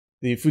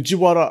The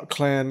Fujiwara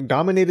clan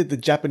dominated the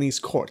Japanese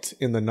court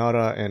in the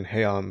Nara and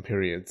Heian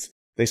periods.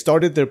 They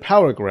started their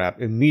power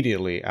grab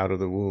immediately out of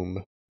the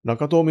womb.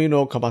 Nakatomi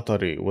no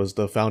Kamatari was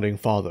the founding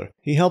father.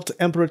 He helped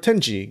Emperor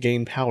Tenji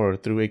gain power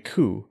through a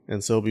coup,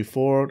 and so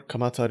before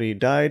Kamatari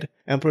died,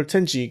 Emperor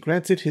Tenji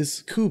granted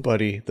his coup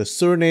buddy the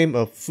surname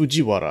of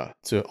Fujiwara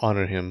to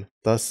honor him,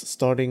 thus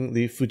starting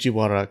the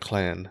Fujiwara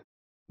clan.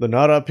 The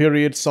Nara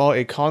period saw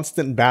a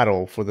constant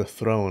battle for the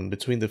throne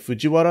between the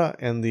Fujiwara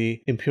and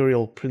the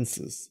imperial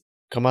princes.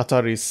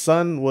 Kamatari's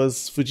son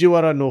was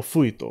Fujiwara no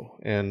Fuhito,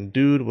 and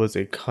dude was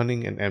a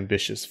cunning and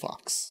ambitious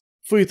fox.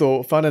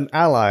 Fuhito found an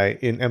ally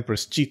in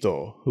Empress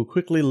Chito, who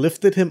quickly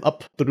lifted him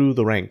up through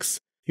the ranks.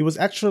 He was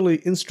actually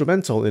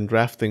instrumental in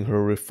drafting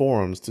her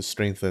reforms to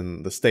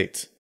strengthen the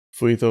state.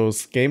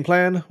 Fuhito's game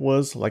plan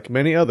was, like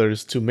many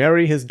others, to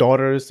marry his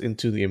daughters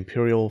into the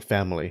imperial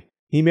family.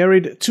 He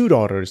married 2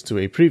 daughters to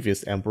a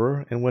previous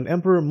emperor, and when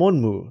Emperor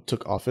Monmu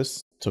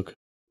took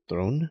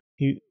throne,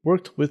 he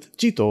worked with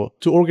Chito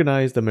to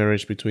organize the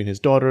marriage between his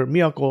daughter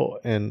Miyako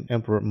and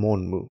Emperor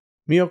Monmu.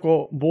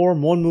 Miyako bore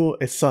Monmu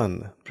a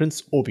son,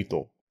 Prince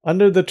Obito.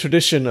 Under the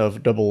tradition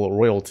of double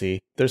royalty,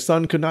 their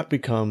son could not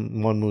become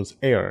Monmu's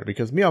heir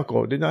because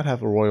Miyako did not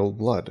have royal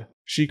blood.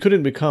 She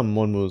couldn't become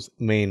Monmu's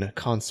main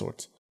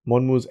consort.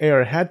 Monmu's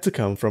heir had to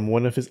come from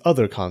one of his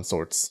other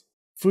consorts.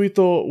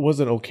 Fuhito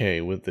wasn't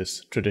okay with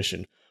this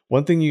tradition.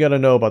 One thing you gotta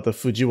know about the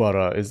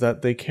Fujiwara is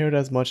that they cared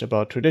as much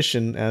about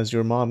tradition as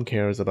your mom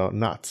cares about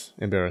not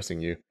embarrassing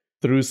you.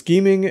 Through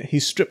scheming, he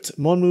stripped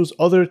Monmu's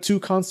other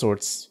 2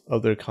 consorts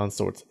of their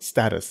consort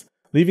status,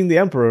 leaving the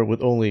emperor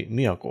with only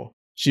Miyako.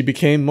 She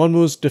became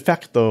Monmu's de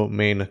facto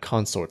main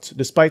consort,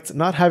 despite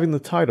not having the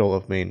title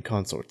of main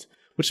consort,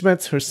 which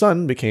meant her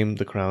son became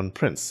the crown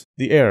prince,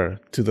 the heir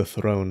to the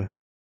throne.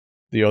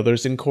 The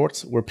others in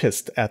court were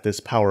pissed at this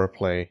power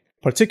play,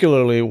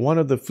 particularly one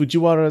of the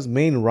Fujiwara's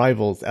main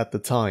rivals at the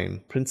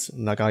time, Prince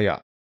Nagaya.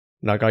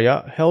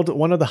 Nagaya held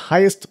one of the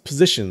highest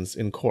positions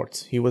in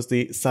court. He was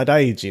the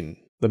Sadaijin,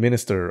 the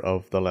minister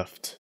of the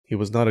left. He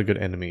was not a good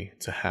enemy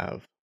to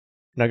have.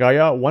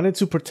 Nagaya wanted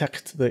to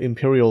protect the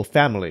imperial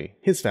family,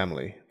 his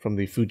family, from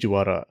the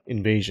Fujiwara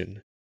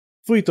invasion.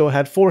 Fuhito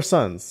had 4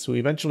 sons, who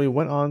eventually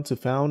went on to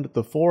found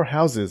the 4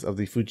 houses of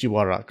the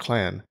Fujiwara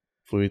clan.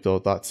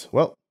 Fuhito thought,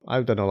 well,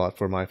 I've done a lot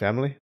for my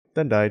family,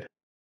 then died.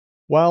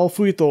 While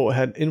Fuhito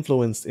had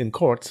influence in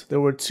court, there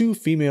were 2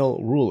 female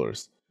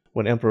rulers.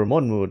 When Emperor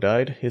Monmu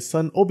died, his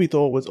son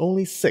Obito was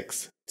only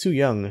 6, too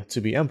young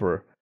to be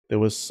emperor. There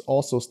was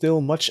also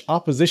still much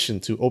opposition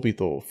to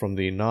Obito from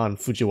the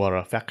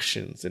non-Fujiwara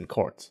factions in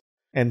court.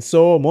 And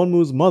so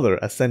Monmu's mother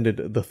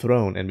ascended the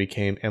throne and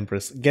became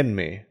Empress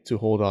Genmei to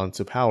hold on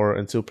to power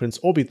until Prince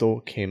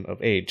Obito came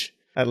of age.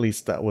 At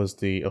least that was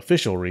the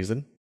official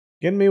reason.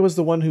 Genmei was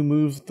the one who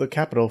moved the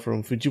capital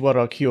from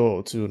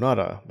Fujiwara-kyo to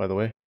Nara, by the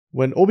way.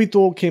 When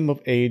Obito came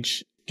of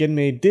age,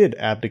 Genmei did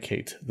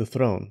abdicate the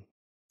throne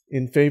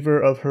in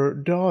favor of her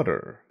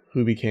daughter,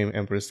 who became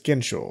Empress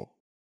Gensho.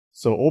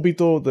 So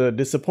Obito the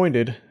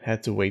Disappointed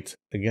had to wait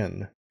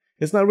again.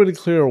 It's not really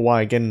clear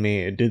why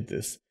Genmei did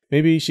this.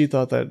 Maybe she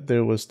thought that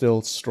there was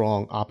still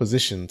strong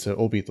opposition to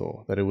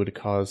Obito, that it would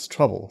cause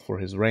trouble for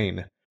his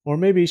reign. Or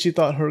maybe she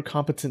thought her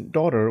competent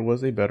daughter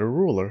was a better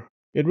ruler.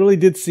 It really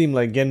did seem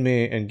like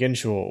Genmei and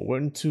Gensho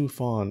weren't too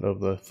fond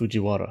of the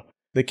Fujiwara.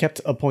 They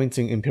kept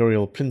appointing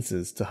imperial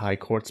princes to high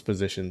court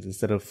positions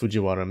instead of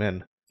Fujiwara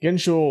men.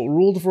 Gensho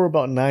ruled for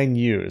about 9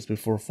 years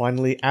before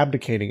finally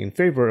abdicating in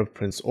favor of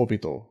Prince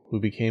Obito,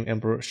 who became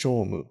Emperor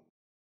Shomu.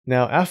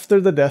 Now,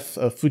 after the death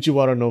of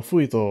Fujiwara no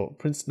Fuhito,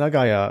 Prince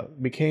Nagaya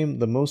became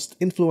the most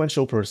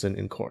influential person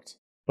in court,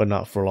 but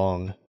not for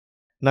long.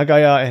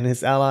 Nagaya and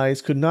his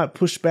allies could not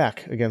push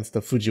back against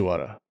the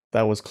Fujiwara.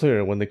 That was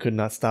clear when they could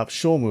not stop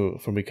Shomu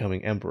from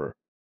becoming emperor.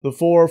 The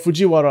 4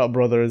 Fujiwara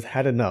brothers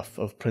had enough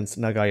of Prince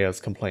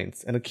Nagaya's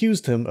complaints and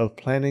accused him of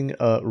planning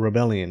a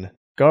rebellion.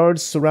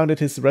 Guards surrounded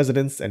his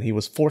residence and he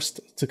was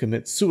forced to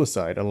commit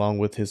suicide along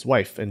with his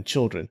wife and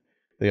children.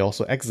 They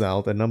also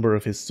exiled a number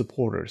of his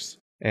supporters.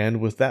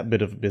 And with that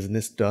bit of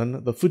business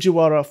done, the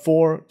Fujiwara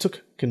 4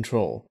 took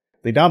control.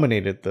 They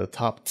dominated the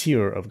top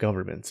tier of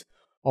government.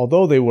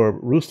 Although they were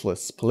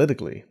ruthless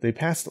politically, they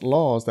passed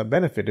laws that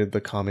benefited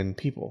the common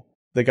people.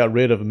 They got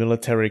rid of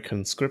military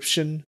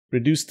conscription,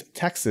 reduced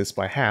taxes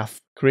by half,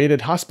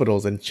 created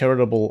hospitals and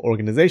charitable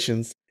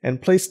organizations,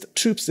 and placed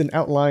troops in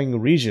outlying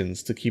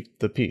regions to keep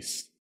the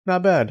peace.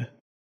 Not bad.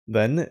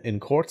 Then,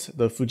 in court,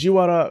 the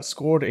Fujiwara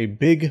scored a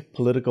big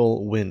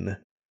political win.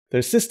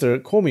 Their sister,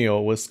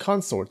 Komio, was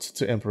consort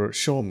to Emperor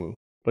Shomu,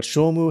 but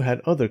Shomu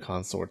had other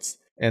consorts,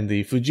 and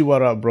the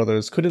Fujiwara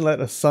brothers couldn't let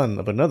a son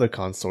of another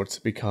consort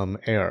become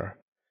heir.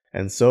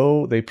 And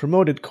so they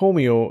promoted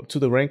Komio to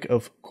the rank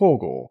of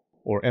Kogo,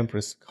 or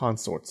Empress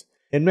Consort.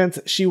 It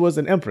meant she was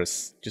an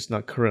empress, just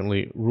not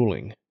currently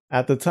ruling.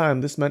 At the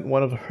time, this meant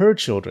one of her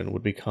children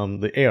would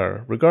become the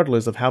heir,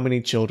 regardless of how many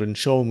children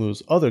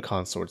Shomu's other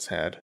consorts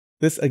had.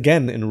 This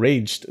again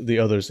enraged the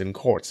others in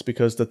court,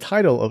 because the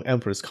title of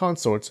Empress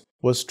Consort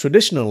was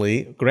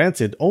traditionally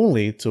granted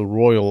only to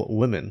royal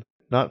women,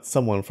 not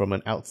someone from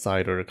an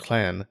outsider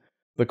clan.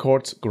 The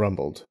court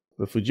grumbled.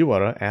 The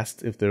Fujiwara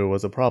asked if there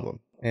was a problem,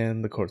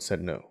 and the court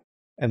said no.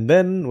 And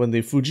then, when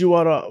the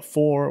Fujiwara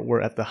 4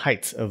 were at the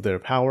height of their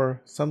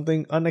power,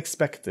 something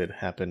unexpected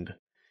happened.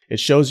 It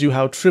shows you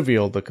how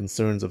trivial the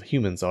concerns of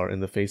humans are in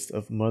the face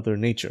of Mother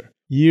Nature.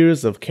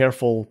 Years of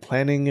careful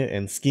planning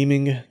and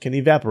scheming can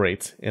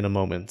evaporate in a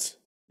moment.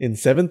 In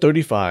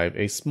 735,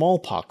 a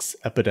smallpox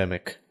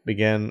epidemic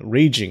began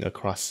raging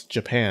across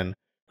Japan,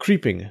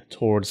 creeping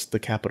towards the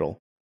capital.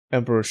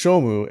 Emperor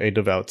Shomu, a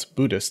devout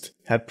Buddhist,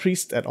 had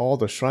priests at all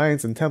the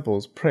shrines and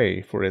temples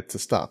pray for it to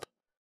stop.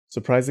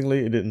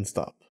 Surprisingly, it didn't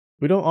stop.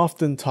 We don't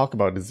often talk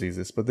about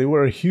diseases, but they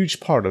were a huge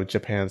part of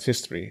Japan's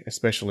history,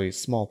 especially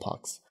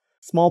smallpox.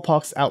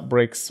 Smallpox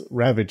outbreaks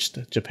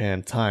ravaged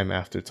Japan time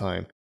after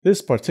time.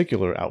 This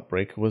particular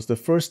outbreak was the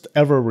first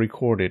ever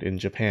recorded in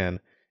Japan.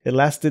 It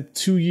lasted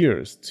 2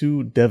 years,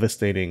 2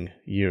 devastating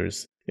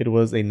years. It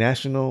was a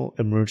national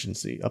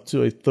emergency. Up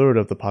to a third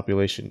of the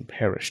population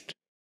perished.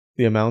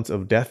 The amount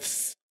of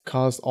deaths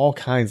caused all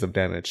kinds of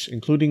damage,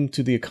 including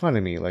to the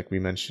economy, like we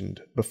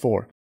mentioned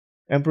before.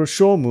 Emperor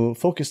Shomu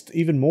focused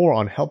even more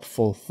on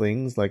helpful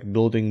things like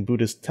building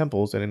Buddhist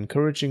temples and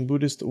encouraging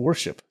Buddhist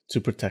worship to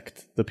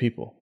protect the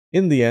people.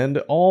 In the end,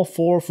 all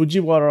 4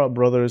 Fujiwara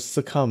brothers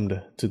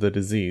succumbed to the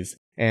disease,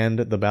 and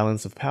the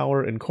balance of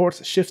power in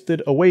court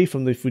shifted away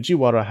from the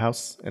Fujiwara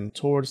house and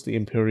towards the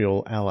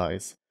imperial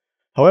allies.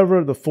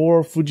 However, the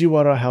 4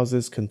 Fujiwara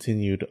houses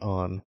continued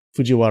on.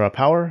 Fujiwara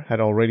power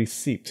had already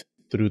seeped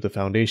through the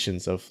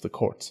foundations of the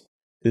court.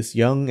 This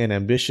young and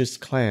ambitious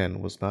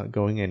clan was not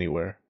going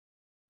anywhere.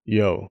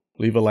 Yo,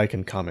 leave a like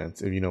and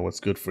comment if you know what's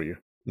good for you.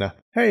 Nah,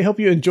 hey, hope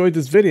you enjoyed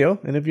this video,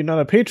 and if you're not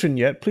a patron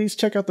yet, please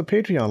check out the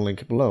Patreon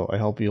link below. I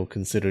hope you'll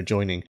consider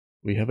joining.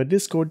 We have a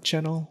Discord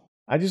channel.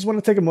 I just want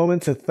to take a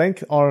moment to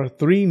thank our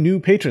 3 new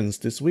patrons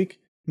this week.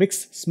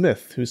 Mix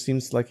Smith, who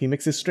seems like he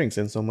mixes drinks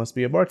and so must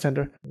be a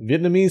bartender.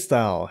 Vietnamese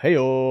style,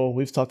 heyo,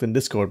 we've talked in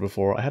Discord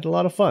before. I had a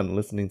lot of fun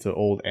listening to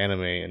old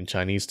anime and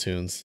Chinese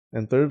tunes.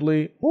 And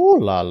thirdly, oh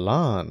la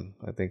lan,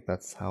 I think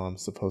that's how I'm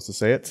supposed to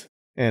say it.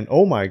 And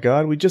oh my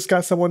god, we just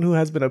got someone who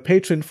has been a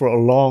patron for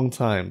a long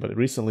time, but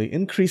recently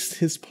increased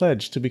his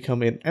pledge to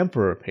become an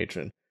Emperor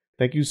patron.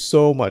 Thank you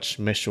so much,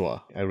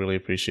 Meshua. I really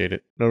appreciate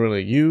it. No,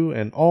 really, you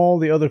and all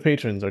the other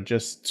patrons are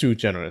just too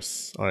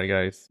generous. Alright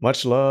guys,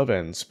 much love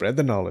and spread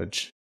the knowledge.